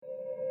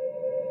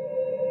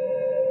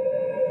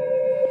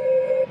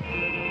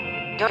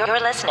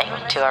You're listening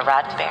to a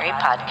Roddenberry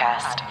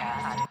podcast.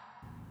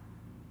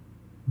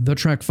 The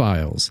Trek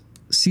Files,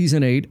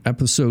 Season 8,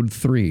 Episode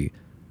 3,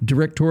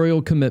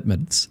 Directorial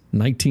Commitments,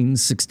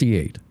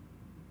 1968.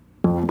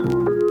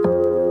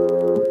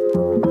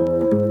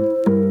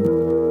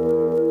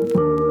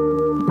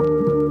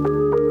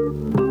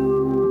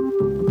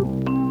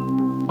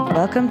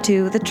 Welcome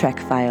to The Trek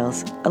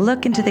Files, a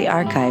look into the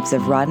archives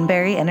of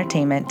Roddenberry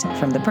Entertainment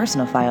from the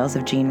personal files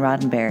of Gene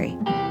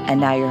Roddenberry. And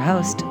now your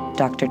host,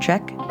 Dr.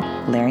 Trek,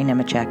 Larry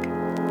Nemecek.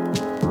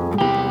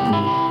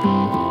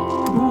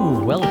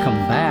 Ooh, welcome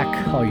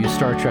back, all you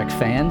Star Trek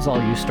fans,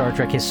 all you Star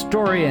Trek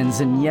historians,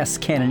 and yes,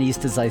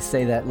 canonistas, I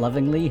say that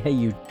lovingly. Hey,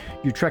 you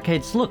Trek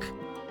heads, look,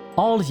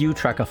 all you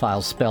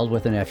Trekophiles spelled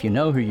with an F, you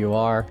know who you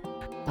are.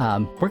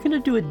 We're going to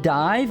do a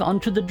dive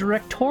onto the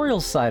directorial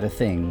side of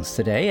things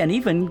today and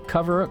even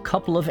cover a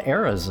couple of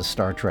eras of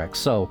Star Trek.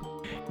 So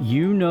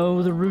you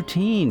know the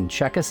routine.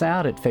 Check us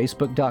out at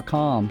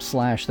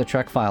facebook.com/The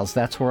Trek Files.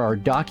 That's where our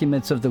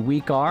documents of the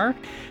week are.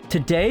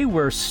 Today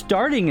we're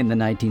starting in the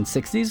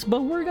 1960s,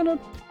 but we're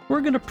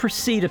gonna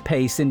proceed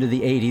apace into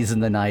the 80s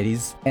and the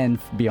 90s and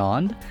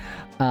beyond.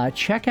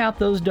 Check out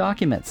those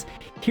documents.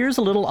 Here's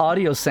a little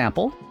audio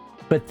sample,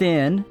 but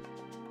then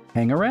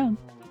hang around.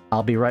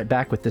 I'll be right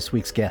back with this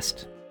week's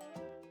guest.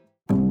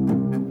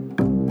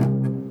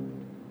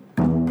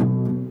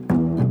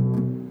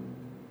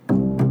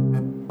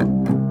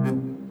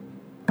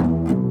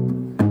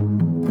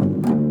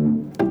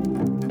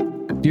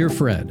 Dear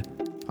Fred,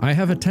 I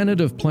have a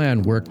tentative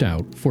plan worked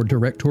out for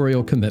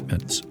directorial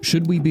commitments.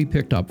 Should we be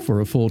picked up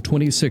for a full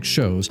 26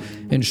 shows,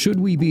 and should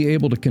we be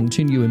able to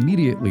continue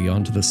immediately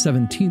onto the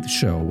 17th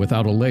show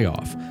without a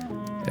layoff?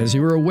 As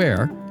you are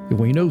aware, if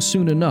we know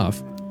soon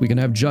enough, we can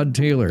have Judd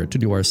Taylor to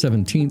do our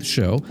 17th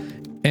show,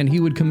 and he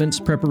would commence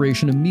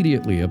preparation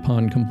immediately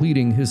upon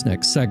completing his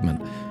next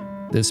segment.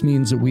 This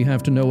means that we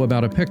have to know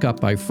about a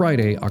pickup by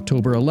Friday,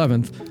 October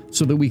 11th,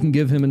 so that we can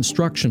give him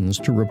instructions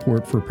to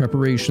report for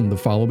preparation the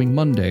following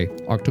Monday,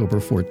 October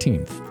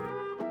 14th.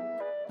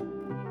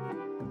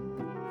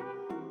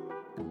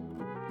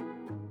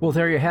 Well,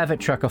 there you have it,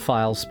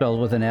 Trekophiles, spelled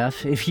with an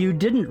F. If you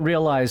didn't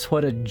realize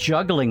what a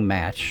juggling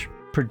match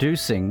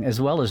producing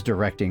as well as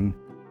directing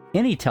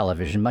any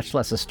television, much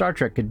less a Star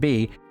Trek, could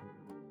be,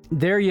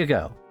 there you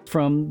go.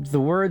 From the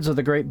words of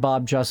the great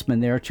Bob Justman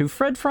there to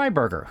Fred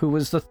Freiberger, who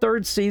was the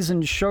third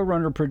season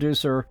showrunner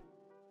producer,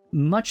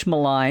 much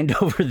maligned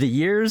over the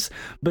years,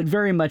 but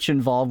very much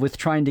involved with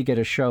trying to get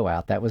a show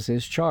out. That was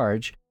his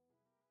charge.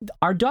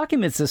 Our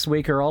documents this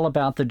week are all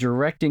about the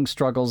directing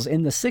struggles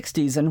in the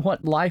 60s and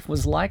what life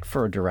was like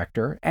for a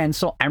director. And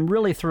so I'm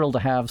really thrilled to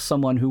have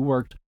someone who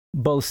worked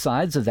both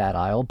sides of that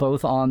aisle,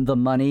 both on the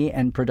money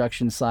and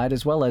production side,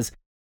 as well as,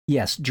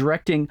 yes,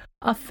 directing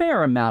a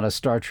fair amount of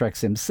Star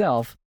Treks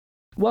himself.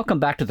 Welcome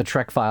back to the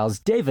Trek Files,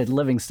 David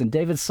Livingston.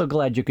 David, so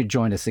glad you could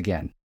join us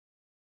again.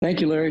 Thank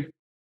you, Larry.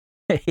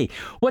 Hey,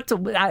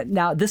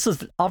 now this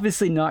is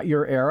obviously not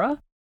your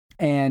era,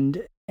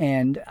 and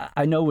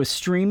I know with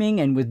streaming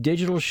and with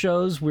digital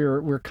shows,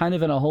 we're kind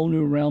of in a whole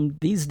new realm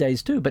these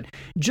days too. But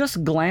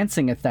just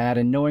glancing at that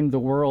and knowing the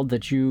world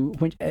that you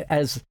went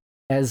as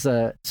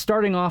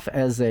starting off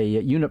as a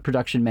unit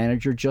production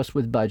manager just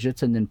with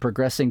budgets, and then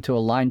progressing to a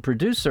line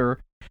producer,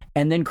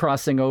 and then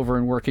crossing over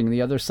and working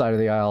the other side of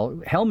the aisle,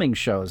 helming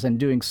shows and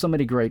doing so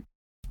many great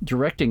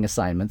directing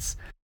assignments.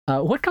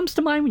 What comes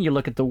to mind when you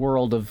look at the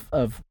world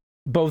of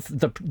both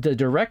the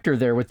director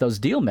there with those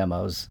deal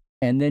memos,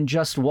 and then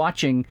just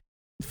watching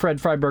Fred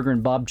Freiberger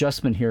and Bob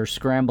Justman here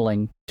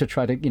scrambling to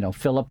try to,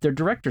 fill up their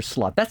director's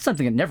slot? That's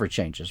something that never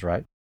changes,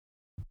 right?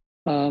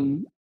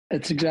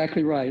 It's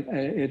exactly right.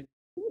 It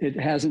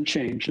hasn't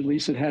changed. At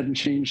least it hadn't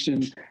changed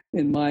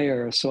in my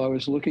era. So I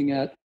was looking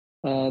at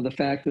the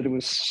fact that it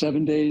was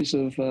 7 days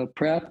of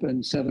prep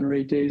and 7 or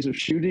 8 days of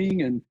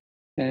shooting,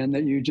 and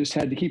that you just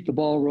had to keep the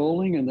ball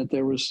rolling, and that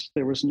there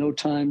was no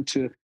time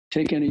to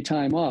take any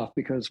time off,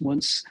 because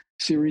once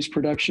series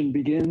production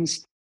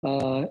begins,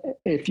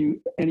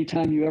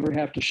 anytime you ever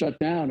have to shut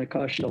down, it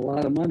costs you a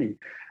lot of money.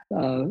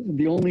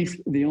 The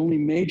only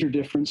major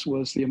difference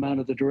was the amount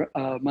of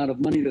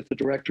money that the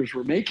directors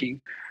were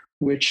making,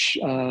 which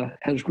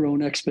has grown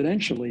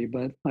exponentially,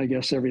 but I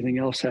guess everything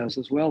else has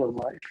as well in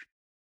life.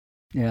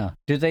 Yeah.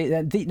 Do they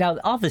now?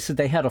 Obviously,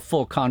 they had a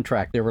full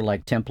contract. They were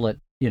like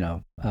template,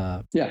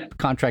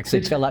 contracts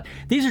they fill out.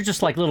 These are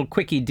just like little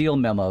quickie deal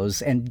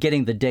memos and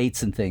getting the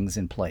dates and things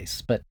in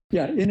place. But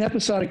yeah, in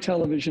episodic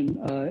television,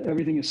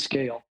 everything is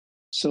scale.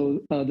 So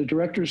the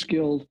Directors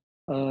Guild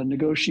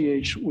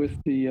negotiates with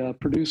the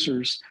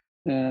producers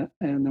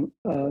and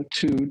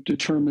to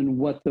determine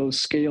what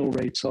those scale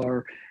rates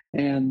are,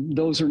 and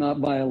those are not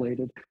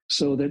violated,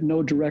 so that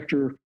no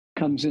director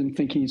comes in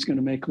thinking he's going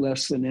to make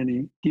less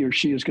than he or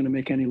she is going to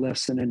make any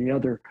less than any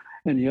other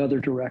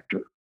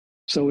director.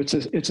 So it's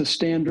a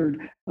standard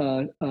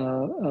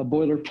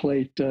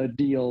boilerplate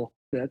deal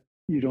that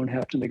you don't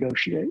have to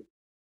negotiate.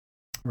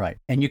 Right.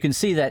 And you can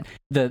see that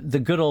the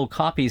good old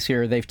copies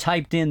here, they've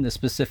typed in the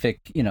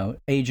specific,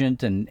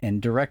 agent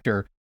and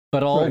director,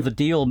 but all the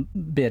deal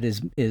bit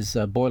is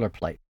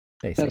boilerplate.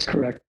 basically. That's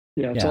correct.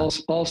 Yeah, it's Yeah.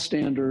 all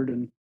standard,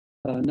 and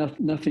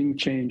nothing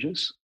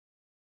changes.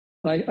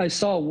 I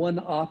saw one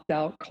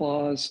opt-out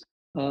clause,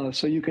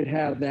 so you could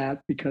have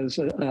that because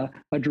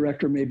a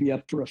director may be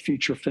up for a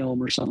feature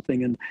film or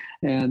something,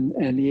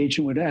 and the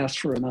agent would ask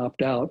for an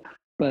opt-out,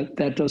 but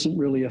that doesn't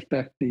really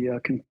affect the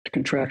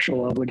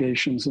contractual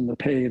obligations and the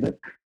pay that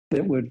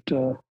would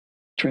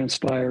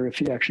transpire if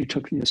he actually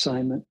took the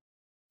assignment.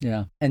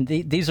 Yeah, and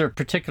these are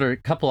particular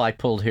couple I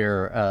pulled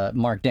here: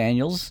 Mark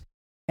Daniels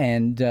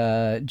and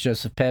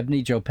Joe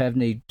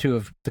Pevney, two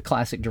of the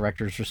classic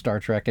directors for Star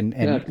Trek,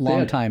 and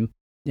long time.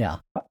 Yeah,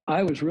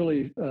 I was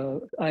really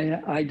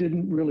I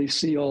didn't really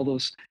see all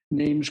those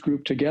names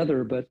grouped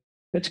together, but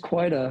it's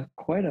quite an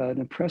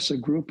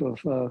impressive group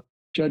of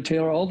Judd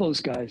Taylor, all those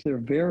guys. They're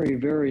very,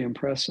 very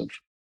impressive.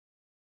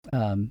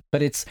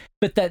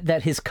 But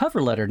that his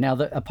cover letter now,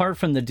 apart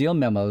from the deal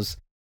memos,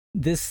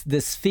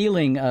 this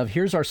feeling of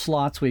here's our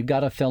slots, we've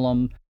got to fill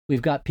them,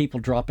 we've got people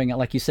dropping out,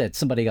 like you said,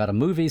 somebody got a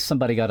movie,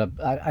 somebody got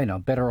I know,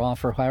 better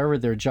offer, however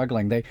they're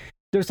juggling.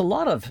 There's a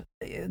lot of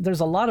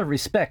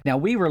respect. Now,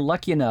 we were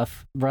lucky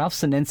enough, Ralph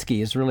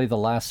Sinensky is really the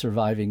last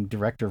surviving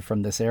director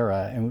from this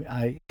era, and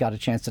I got a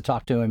chance to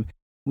talk to him.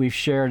 We've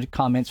shared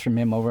comments from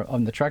him over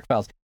on the Trek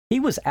Files.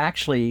 He was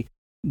actually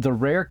the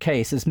rare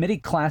case, as many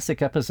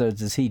classic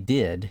episodes as he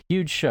did,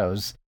 huge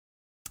shows,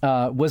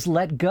 was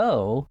let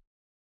go,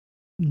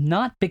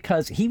 not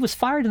because he was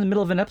fired in the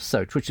middle of an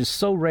episode, which is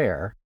so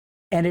rare,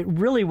 and it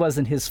really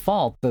wasn't his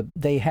fault. But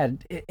they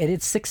had, at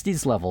its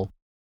 60s level,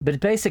 but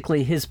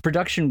basically his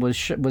production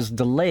was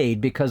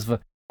delayed because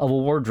of a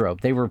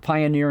wardrobe. They were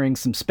pioneering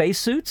some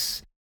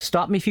spacesuits.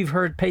 Stop me if you've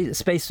heard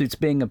spacesuits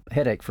being a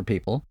headache for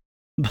people.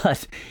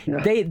 But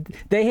yeah.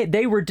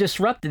 they were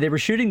disrupted. They were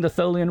shooting the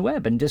Tholian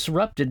web and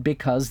disrupted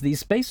because these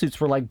spacesuits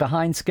were like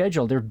behind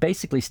schedule. They're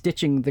basically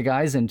stitching the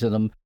guys into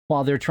them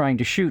while they're trying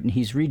to shoot, and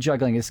he's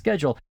rejuggling his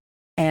schedule.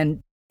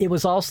 And it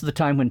was also the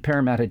time when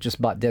Paramount had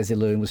just bought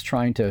Desilu and was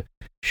trying to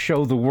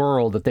show the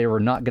world that they were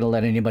not going to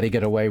let anybody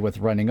get away with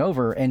running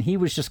over, and he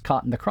was just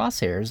caught in the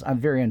crosshairs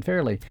very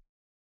unfairly.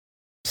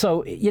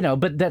 So,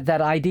 but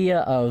that idea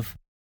of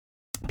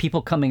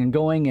people coming and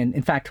going, and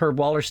in fact, Herb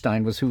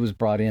Wallerstein was who was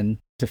brought in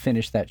to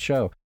finish that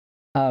show.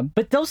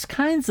 But those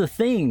kinds of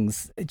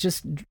things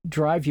just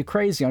drive you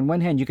crazy. On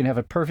one hand, you can have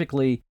a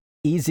perfectly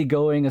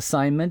easygoing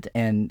assignment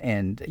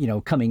and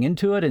coming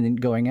into it and then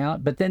going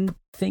out, but then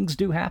things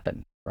do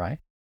happen, right?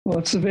 Well,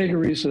 it's the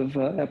vagaries of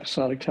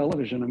episodic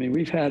television. I mean,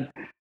 we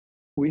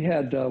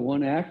had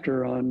one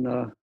actor on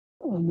The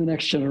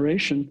Next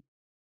Generation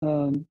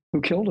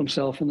who killed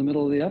himself in the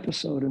middle of the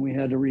episode, and we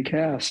had to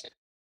recast.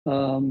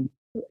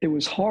 It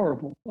was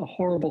horrible, a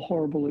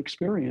horrible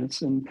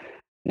experience, and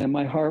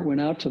my heart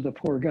went out to the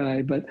poor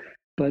guy. But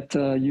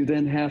you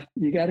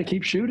got to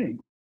keep shooting.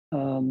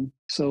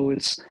 So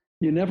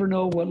you never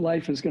know what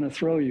life is going to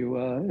throw you.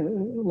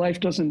 Life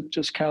doesn't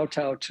just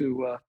kowtow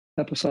to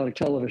episodic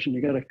television.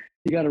 You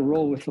got to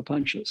roll with the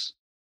punches.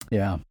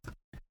 Yeah.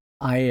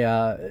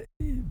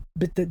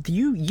 But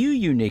you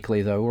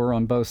uniquely though were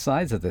on both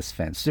sides of this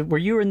fence. Were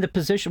you in the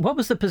position? What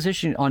was the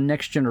position on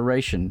Next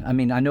Generation? I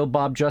mean, I know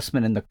Bob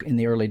Justman in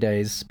the early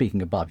days.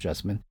 Speaking of Bob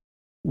Justman,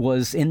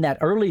 was in that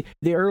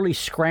the early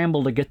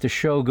scramble to get the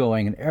show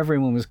going, and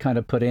everyone was kind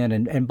of put in,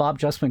 and Bob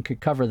Justman could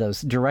cover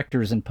those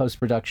directors in post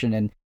production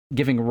and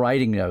giving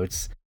writing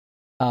notes.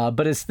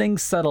 But as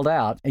things settled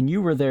out, and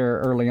you were there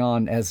early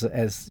on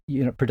as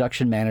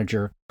production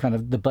manager, kind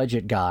of the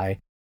budget guy.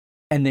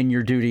 And then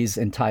your duties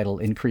and title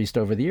increased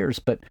over the years.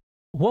 But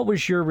what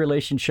was your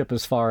relationship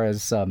as far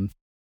as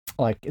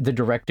like the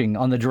directing,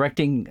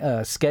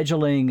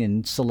 scheduling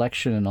and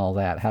selection and all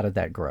that? How did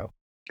that grow?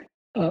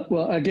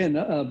 Well, again,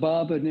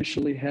 Bob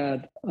initially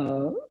had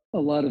a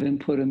lot of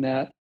input in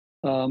that.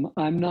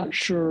 I'm not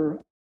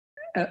sure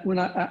when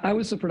I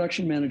was the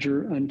production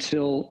manager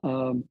until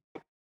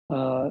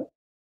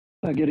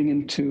getting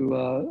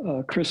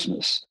into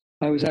Christmas.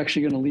 I was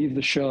actually going to leave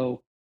the show.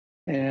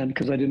 And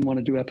because I didn't want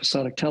to do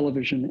episodic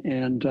television,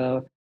 and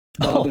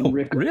Bob and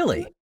Rick,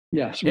 really,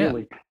 yes,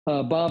 really,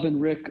 Bob and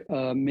Rick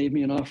made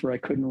me an offer I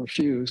couldn't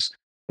refuse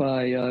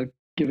by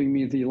giving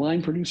me the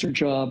line producer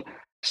job.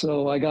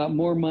 So I got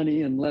more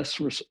money and less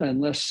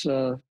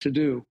to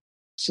do.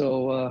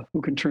 So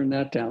who can turn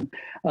that down?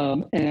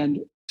 And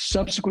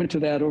subsequent to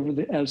that,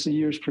 as the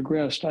years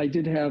progressed, I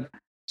did have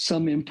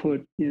some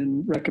input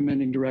in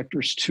recommending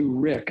directors to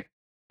Rick.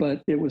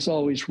 But it was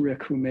always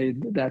Rick who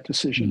made that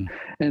decision.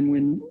 And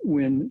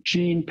when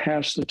Gene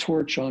passed the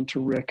torch on to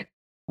Rick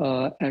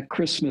at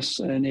Christmas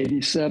in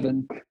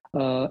 '87,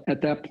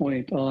 at that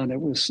point on,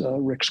 it was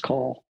Rick's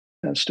call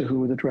as to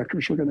who the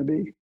directors were going to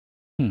be.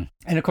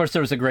 And of course,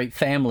 there was a great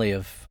family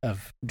of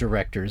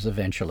directors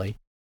eventually,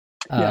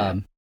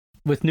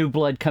 with new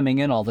blood coming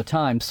in all the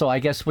time. So I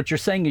guess what you're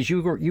saying is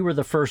you were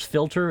the first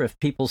filter if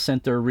people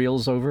sent their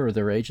reels over or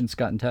their agents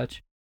got in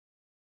touch?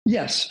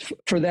 Yes,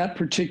 for that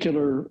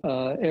particular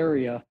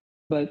area,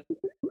 but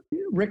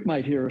Rick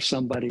might hear of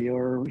somebody,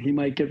 or he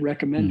might get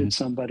recommended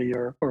somebody,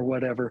 or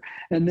whatever.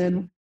 And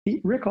then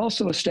Rick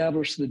also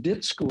established the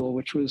DIT school,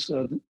 which was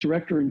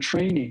director in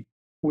training,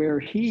 where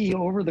he,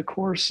 over the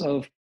course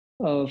of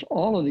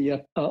all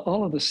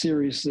of the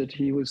series that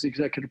he was the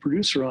executive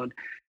producer on,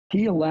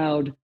 he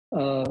allowed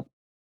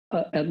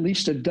at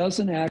least a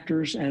dozen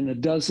actors and a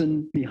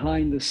dozen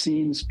behind the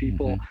scenes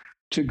people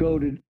to go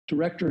to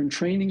director and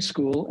training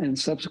school, and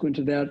subsequent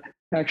to that,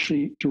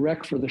 actually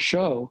direct for the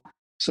show.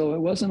 So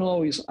it wasn't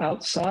always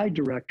outside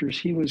directors.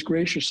 He was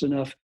gracious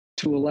enough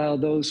to allow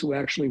those who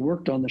actually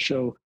worked on the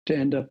show to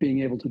end up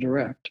being able to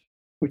direct,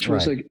 which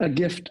was a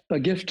gift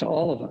to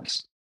all of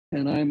us.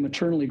 And I'm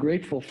eternally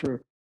grateful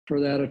for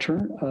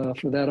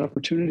that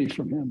opportunity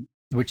from him.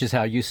 Which is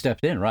how you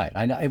stepped in, right?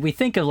 I know we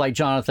think of like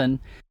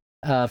Jonathan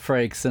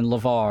Frakes and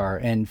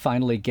LeVar and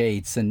finally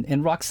Gates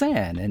and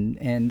Roxanne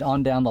and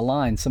on down the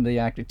line, some of the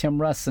actors,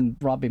 Tim Russ and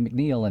Robbie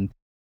McNeil, and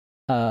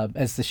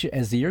as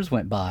the years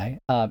went by,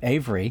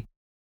 Avery.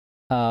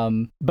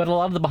 But a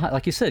lot of the behind,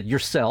 like you said,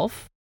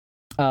 yourself,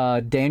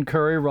 Dan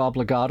Curry, Rob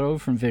Legato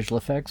from visual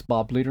effects,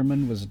 Bob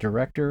Lederman was a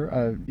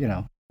director.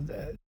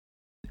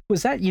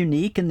 Was that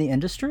unique in the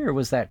industry, or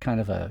was that kind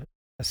of a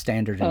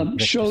standard?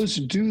 Shows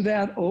do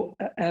that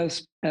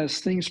as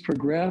things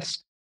progress,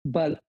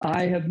 but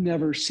I have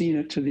never seen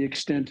it to the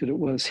extent that it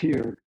was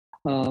here.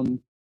 The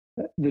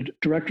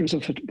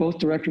both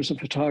directors of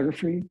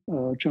photography,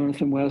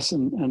 Jonathan West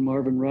and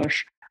Marvin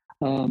Rush,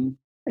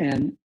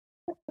 and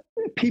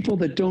people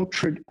that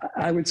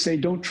I would say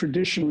don't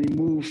traditionally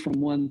move from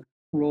one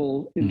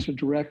role into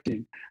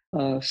directing.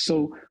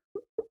 So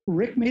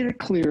Rick made it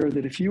clear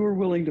that if you were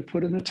willing to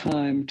put in the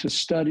time to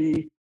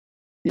study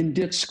in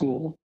DIT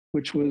school,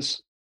 which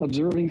was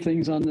observing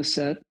things on the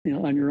set,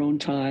 on your own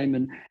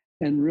time,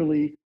 and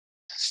really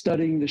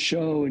studying the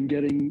show and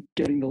getting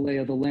the lay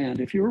of the land.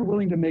 If you were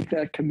willing to make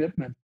that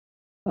commitment,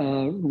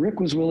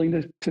 Rick was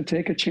willing to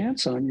take a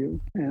chance on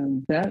you,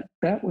 and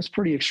that was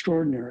pretty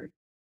extraordinary.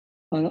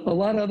 On a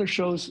lot of other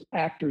shows,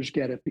 actors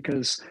get it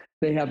because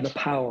they have the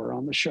power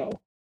on the show,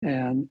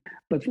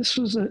 but this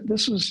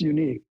was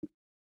unique.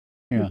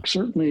 Yeah, Rick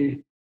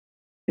certainly.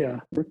 Yeah,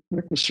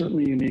 Rick was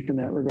certainly unique in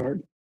that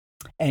regard.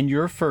 And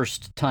your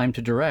first time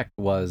to direct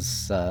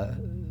was the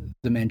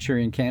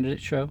Manchurian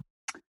Candidate show?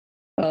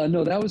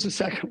 No, that was the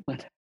second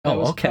one. That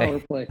was okay. Power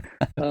Play.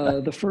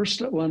 The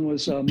first one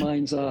was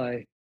Mind's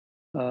Eye.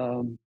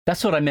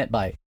 That's what I meant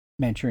by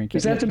Manchurian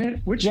Candidate. Is that the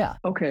which? Yeah.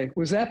 Okay.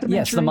 Was that the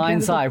Yes, the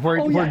Mind's Eye,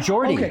 where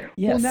Geordie. Okay.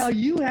 Yes. Well, now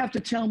you have to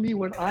tell me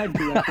what I've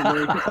directed,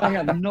 Larry, because I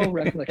have no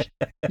recollection.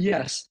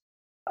 Yes,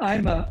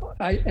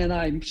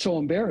 I'm so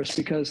embarrassed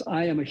because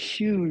I am a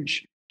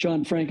huge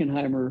John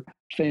Frankenheimer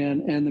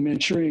fan, and The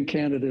Manchurian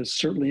Candidate is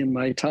certainly in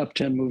my top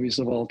 10 movies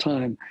of all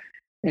time.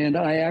 And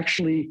I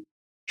actually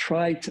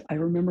I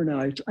remember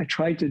now, I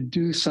tried to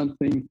do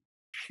something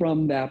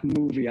from that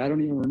movie. I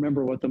don't even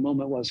remember what the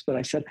moment was, but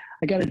I said,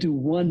 I got to do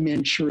one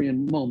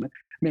Manchurian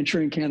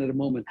Candidate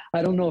moment.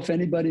 I don't know if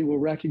anybody will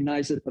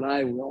recognize it, but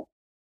I will.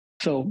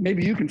 So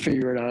maybe you can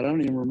figure it out. I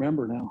don't even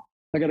remember now.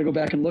 I got to go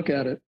back and look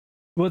at it.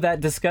 Well, that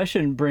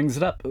discussion brings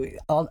it up.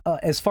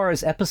 As far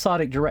as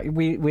episodic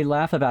we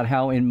laugh about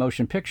how in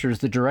motion pictures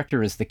the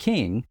director is the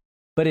king,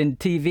 but in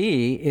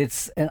TV,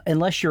 it's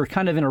unless you're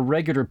kind of in a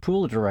regular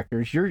pool of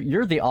directors,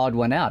 you're the odd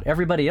one out.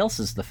 Everybody else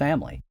is the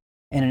family,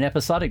 and an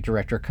episodic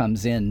director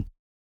comes in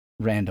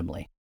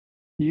randomly.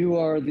 You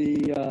are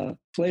the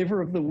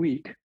flavor of the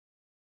week,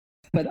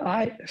 but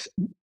I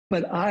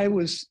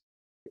was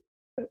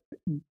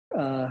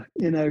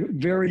in a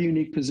very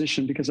unique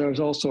position because I was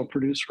also a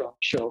producer on the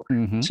show.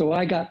 Mm-hmm. So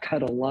I got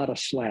cut a lot of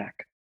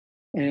slack.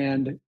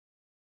 And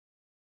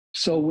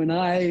so when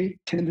I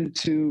tended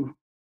to,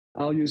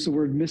 I'll use the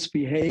word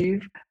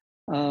misbehave,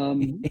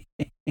 the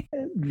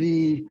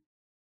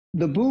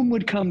boom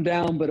would come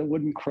down, but it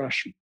wouldn't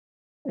crush me.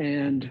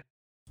 And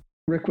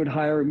Rick would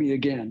hire me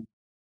again.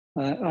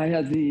 I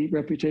had the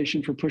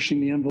reputation for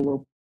pushing the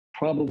envelope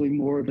probably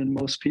more than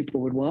most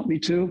people would want me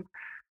to.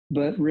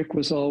 But Rick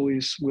was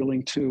always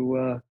willing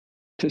to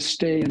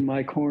stay in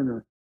my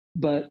corner.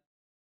 But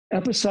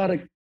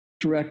episodic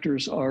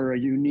directors are a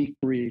unique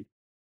breed.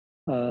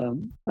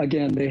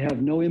 Again, they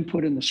have no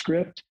input in the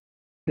script.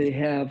 They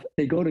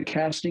go to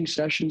casting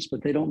sessions,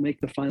 but they don't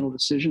make the final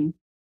decision.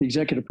 The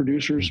executive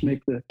producers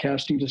make the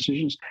casting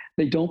decisions.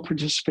 They don't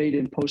participate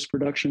in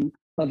post-production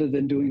other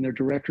than doing their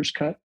director's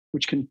cut,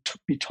 which can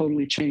be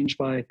totally changed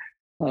by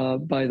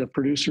the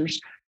producers.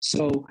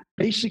 So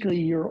basically,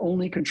 your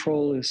only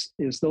control is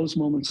those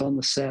moments on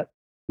the set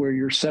where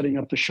you're setting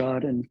up the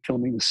shot and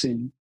filming the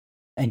scene,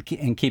 and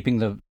keeping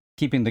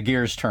the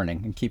gears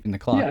turning and keeping the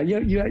clock. Yeah,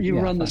 you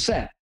run the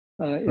set.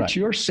 It's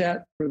your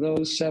set for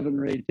those 7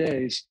 or 8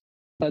 days,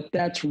 but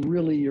that's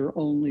really your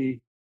only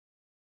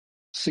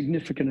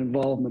significant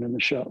involvement in the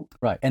show.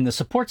 Right, and the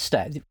support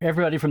staff,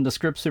 everybody from the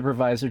script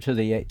supervisor to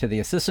the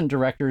assistant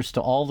directors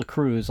to all the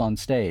crews on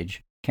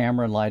stage,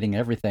 camera, lighting,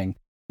 everything.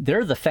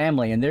 They're the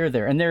family, and they're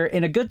there, and they're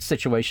in a good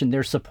situation.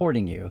 They're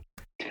supporting you.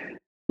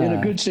 In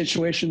a good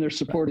situation, they're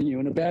supporting you.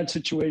 In a bad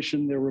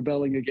situation, they're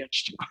rebelling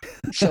against you.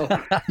 So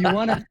you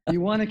want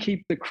to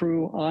keep the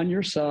crew on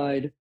your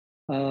side,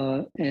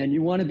 and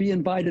you want to be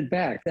invited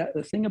back.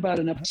 The thing about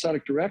an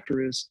episodic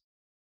director is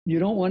you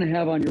don't want to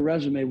have on your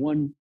resume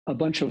one a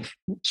bunch of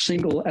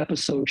single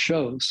episode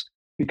shows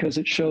because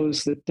it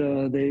shows that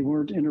they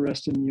weren't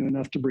interested in you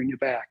enough to bring you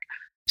back.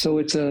 So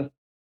it's a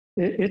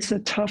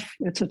tough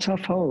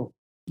hoe.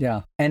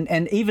 Yeah,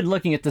 and even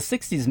looking at the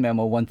 '60s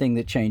memo, one thing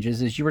that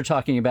changes is you were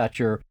talking about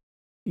your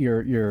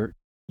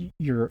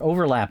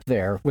overlap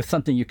there with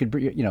something you could,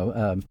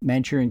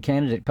 Manchurian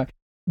Candidate.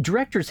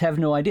 Directors have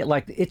no idea.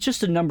 Like, it's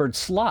just a numbered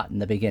slot in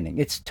the beginning.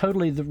 It's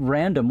totally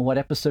random what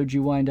episode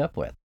you wind up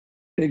with.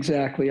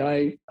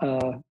 Exactly.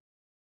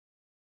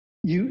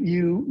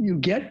 You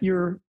get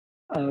your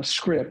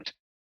script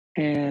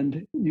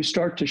and you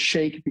start to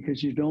shake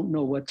because you don't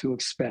know what to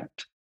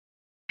expect.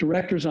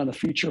 Directors on a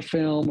feature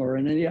film or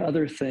in any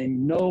other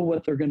thing know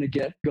what they're going to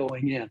get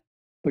going in,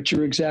 but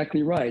you're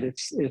exactly right.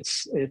 It's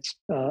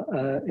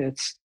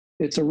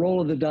a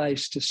roll of the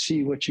dice to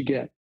see what you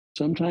get.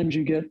 Sometimes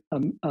you get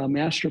a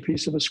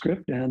masterpiece of a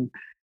script, and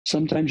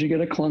sometimes you get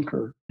a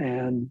clunker.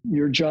 And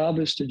your job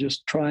is to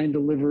just try and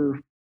deliver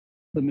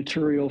the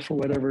material for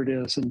whatever it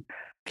is, and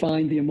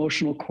find the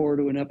emotional core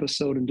to an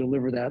episode and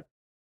deliver that,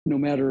 no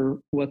matter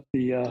what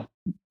the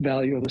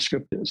value of the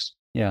script is.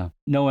 Yeah,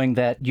 knowing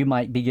that you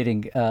might be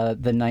getting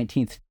the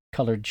 19th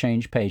colored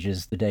change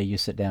pages the day you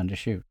sit down to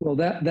shoot. Well,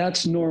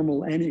 that's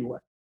normal anyway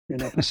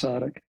in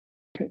episodic.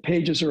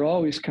 Pages are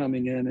always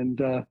coming in,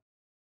 and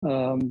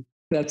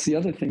that's the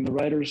other thing. The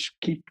writers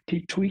keep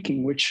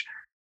tweaking, which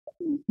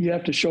you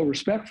have to show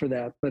respect for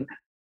that. But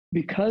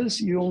because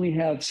you only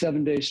have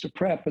 7 days to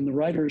prep, and the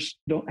writers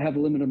don't have a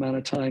limited amount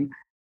of time,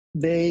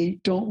 they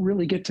don't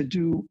really get to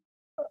do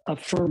a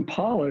firm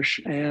polish.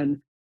 And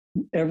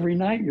every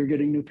night you're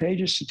getting new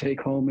pages to take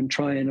home and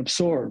try and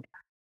absorb,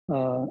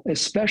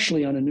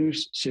 especially on a new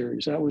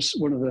series. That was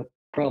one of the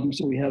problems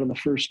that we had in the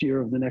first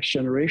year of The Next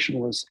Generation,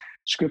 was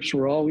scripts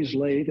were always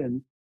late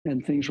and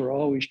things were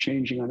always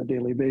changing on a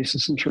daily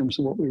basis in terms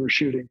of what we were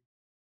shooting.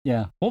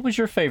 Yeah. What was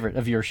your favorite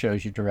of your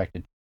shows you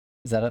directed?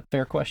 Is that a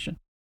fair question?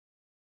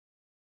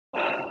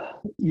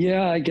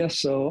 Yeah, I guess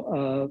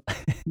so.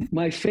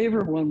 My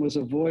favorite one was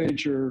a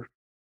Voyager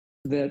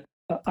that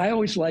I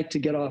always like to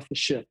get off the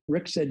ship.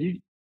 Rick said, you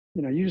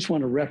just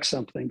want to wreck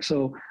something.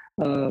 So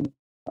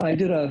I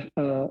did a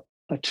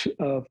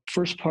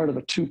first part of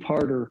a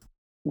two-parter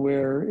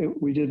where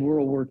we did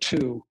World War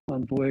II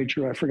on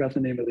Voyager. I forgot the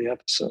name of the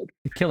episode.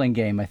 The Killing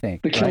Game, I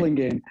think. The Killing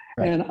Game.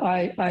 Right. And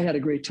I had a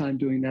great time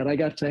doing that. I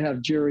got to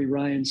have Jerry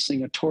Ryan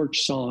sing a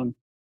torch song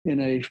in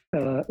a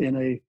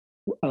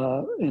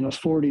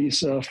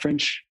 40s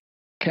French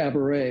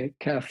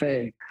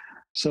cafe.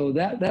 So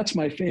that's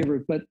my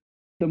favorite. But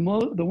the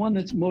one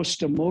that's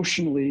most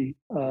emotionally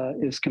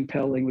is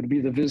compelling would be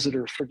The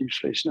Visitor for Deep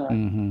Space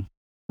Nine. Mm-hmm.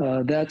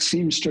 That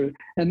seems to,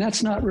 and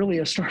that's not really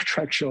a Star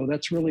Trek show.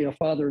 That's really a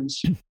father and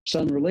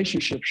son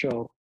relationship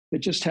show.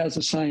 It just has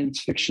a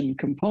science fiction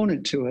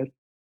component to it,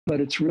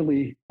 but it's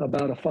really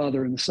about a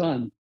father and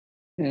son.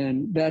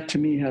 And that to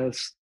me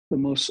has the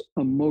most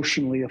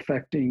emotionally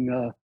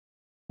affecting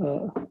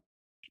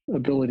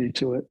ability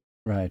to it.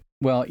 Right.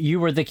 Well, you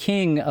were the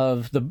king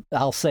of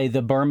I'll say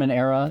the Berman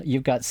era.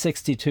 You've got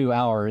 62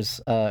 hours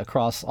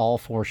across all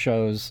 4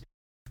 shows,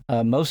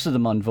 most of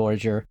them on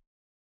Voyager.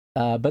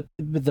 But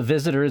The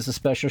Visitor is a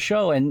special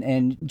show.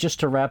 And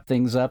just to wrap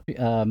things up,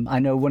 I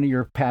know one of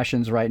your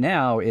passions right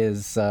now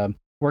is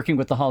working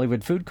with the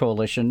Hollywood Food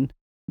Coalition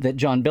that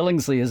John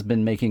Billingsley has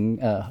been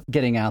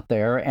getting out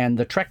there, and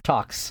the Trek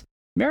Talks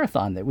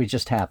marathon that we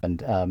just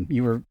happened.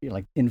 You were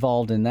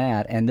involved in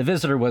that. And The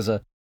Visitor was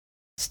a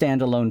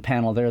standalone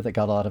panel there that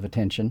got a lot of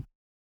attention.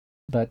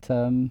 But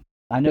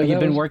I know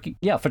you've been working,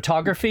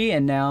 photography,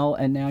 and now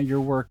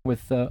your work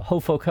with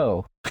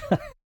Hofoco.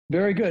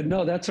 Very good.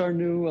 No, that's our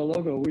new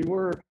logo. We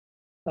were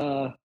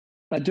a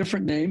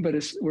different name, but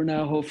we're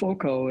now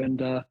Hofoco,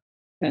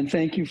 and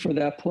thank you for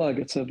that plug.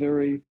 It's a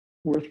very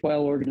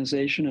worthwhile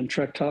organization, and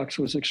Trek Talks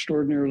was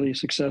extraordinarily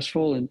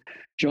successful. And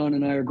John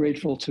and I are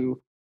grateful to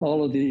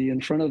all of the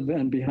in front of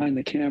and behind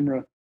the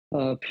camera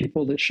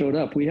people that showed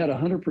up. We had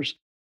 100%.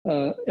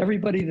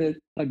 Everybody that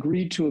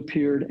agreed to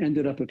appear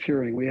ended up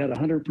appearing. We had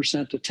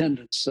 100%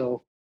 attendance.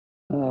 So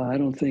I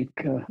don't think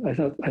I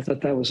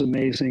thought that was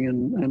amazing,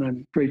 and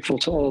I'm grateful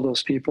to all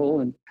those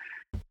people,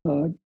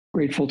 and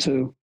grateful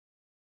to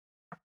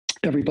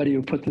everybody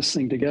who put this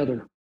thing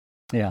together.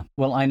 Yeah.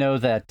 Well, I know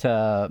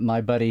that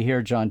my buddy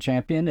here, John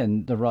Champion,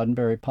 and the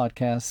Roddenberry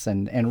podcasts,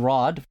 and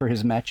Rod for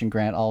his matching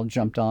grant all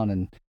jumped on.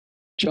 And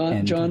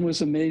John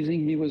was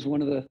amazing. He was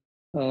one of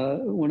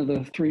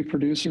the 3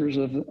 producers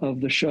of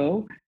the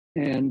show,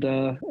 and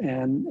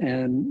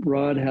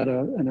Rod had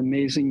an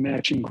amazing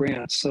matching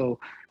grant. So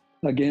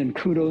again,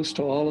 kudos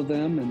to all of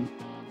them,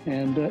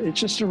 and it's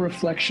just a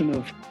reflection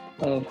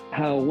of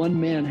how one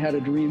man had a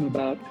dream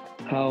about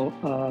how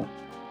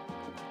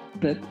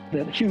that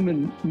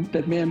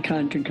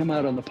mankind can come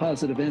out on the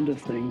positive end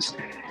of things,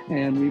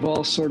 and we've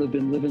all sort of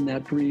been living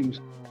that dream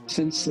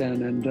since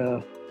then.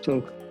 And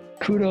so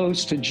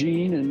kudos to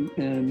Gene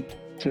and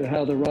to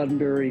how the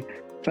Roddenberry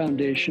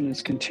Foundation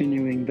is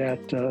continuing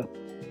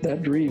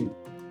that dream.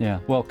 Yeah.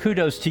 Well,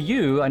 kudos to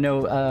you. I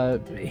know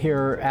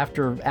here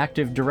after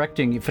active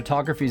directing,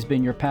 photography has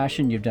been your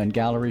passion. You've done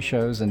gallery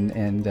shows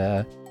and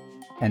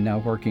now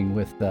working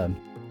with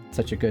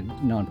such a good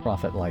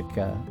nonprofit like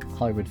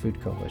Hollywood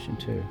Food Coalition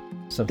too.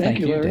 So thank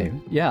you, Larry.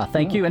 Dave. Yeah,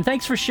 thank you. And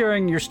thanks for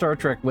sharing your Star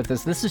Trek with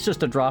us. This is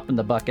just a drop in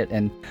the bucket,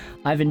 and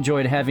I've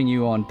enjoyed having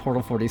you on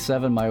Portal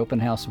 47, my open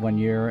house 1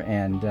 year.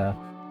 And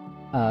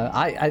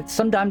I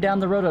sometime down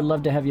the road, I'd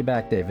love to have you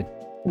back, David.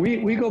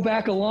 We go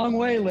back a long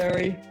way,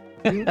 Larry.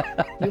 You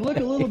look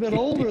a little bit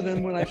older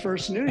than when I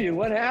first knew you.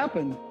 What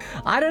happened?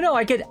 I don't know.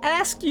 I could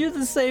ask you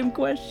the same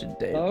question,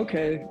 Dave.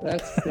 Okay,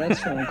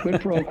 that's fine. Quid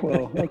pro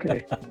quo.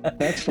 Okay,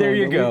 that's fine. There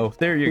you go.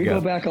 We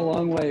go back a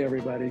long way,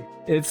 everybody.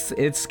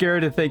 It's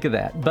scary to think of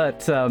that,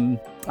 but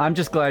I'm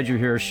just glad you're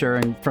here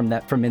sharing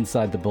from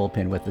inside the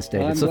bullpen with us,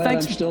 David.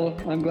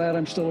 I'm glad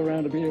I'm still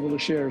around to be able to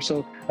share.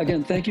 So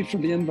again, thank you for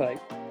the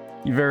invite.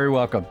 You're very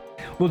welcome.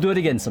 We'll do it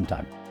again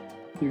sometime.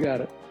 You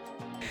got it.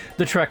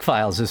 The Trek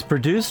Files is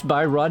produced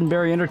by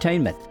Roddenberry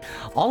Entertainment.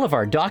 All of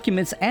our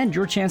documents and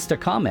your chance to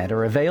comment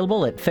are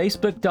available at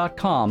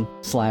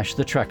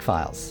facebook.com/The Trek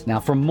Files. Now,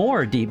 for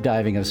more deep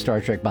diving of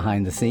Star Trek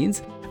behind the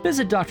scenes,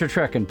 visit Dr.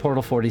 Trek and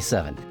Portal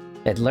 47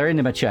 at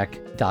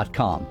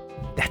LarryNemecek.com.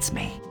 That's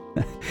me.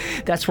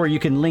 That's where you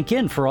can link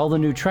in for all the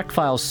new Trek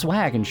Files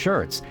swag and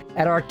shirts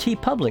at our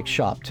TeePublic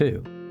shop,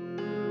 too.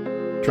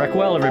 Trek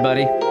well,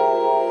 everybody.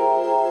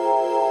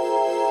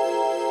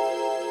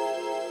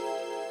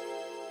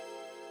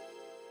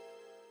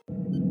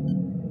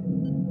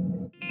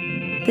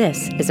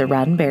 This is a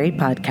Roddenberry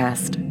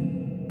podcast.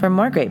 For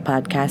more great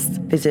podcasts,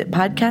 visit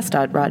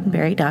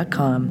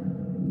podcast.roddenberry.com.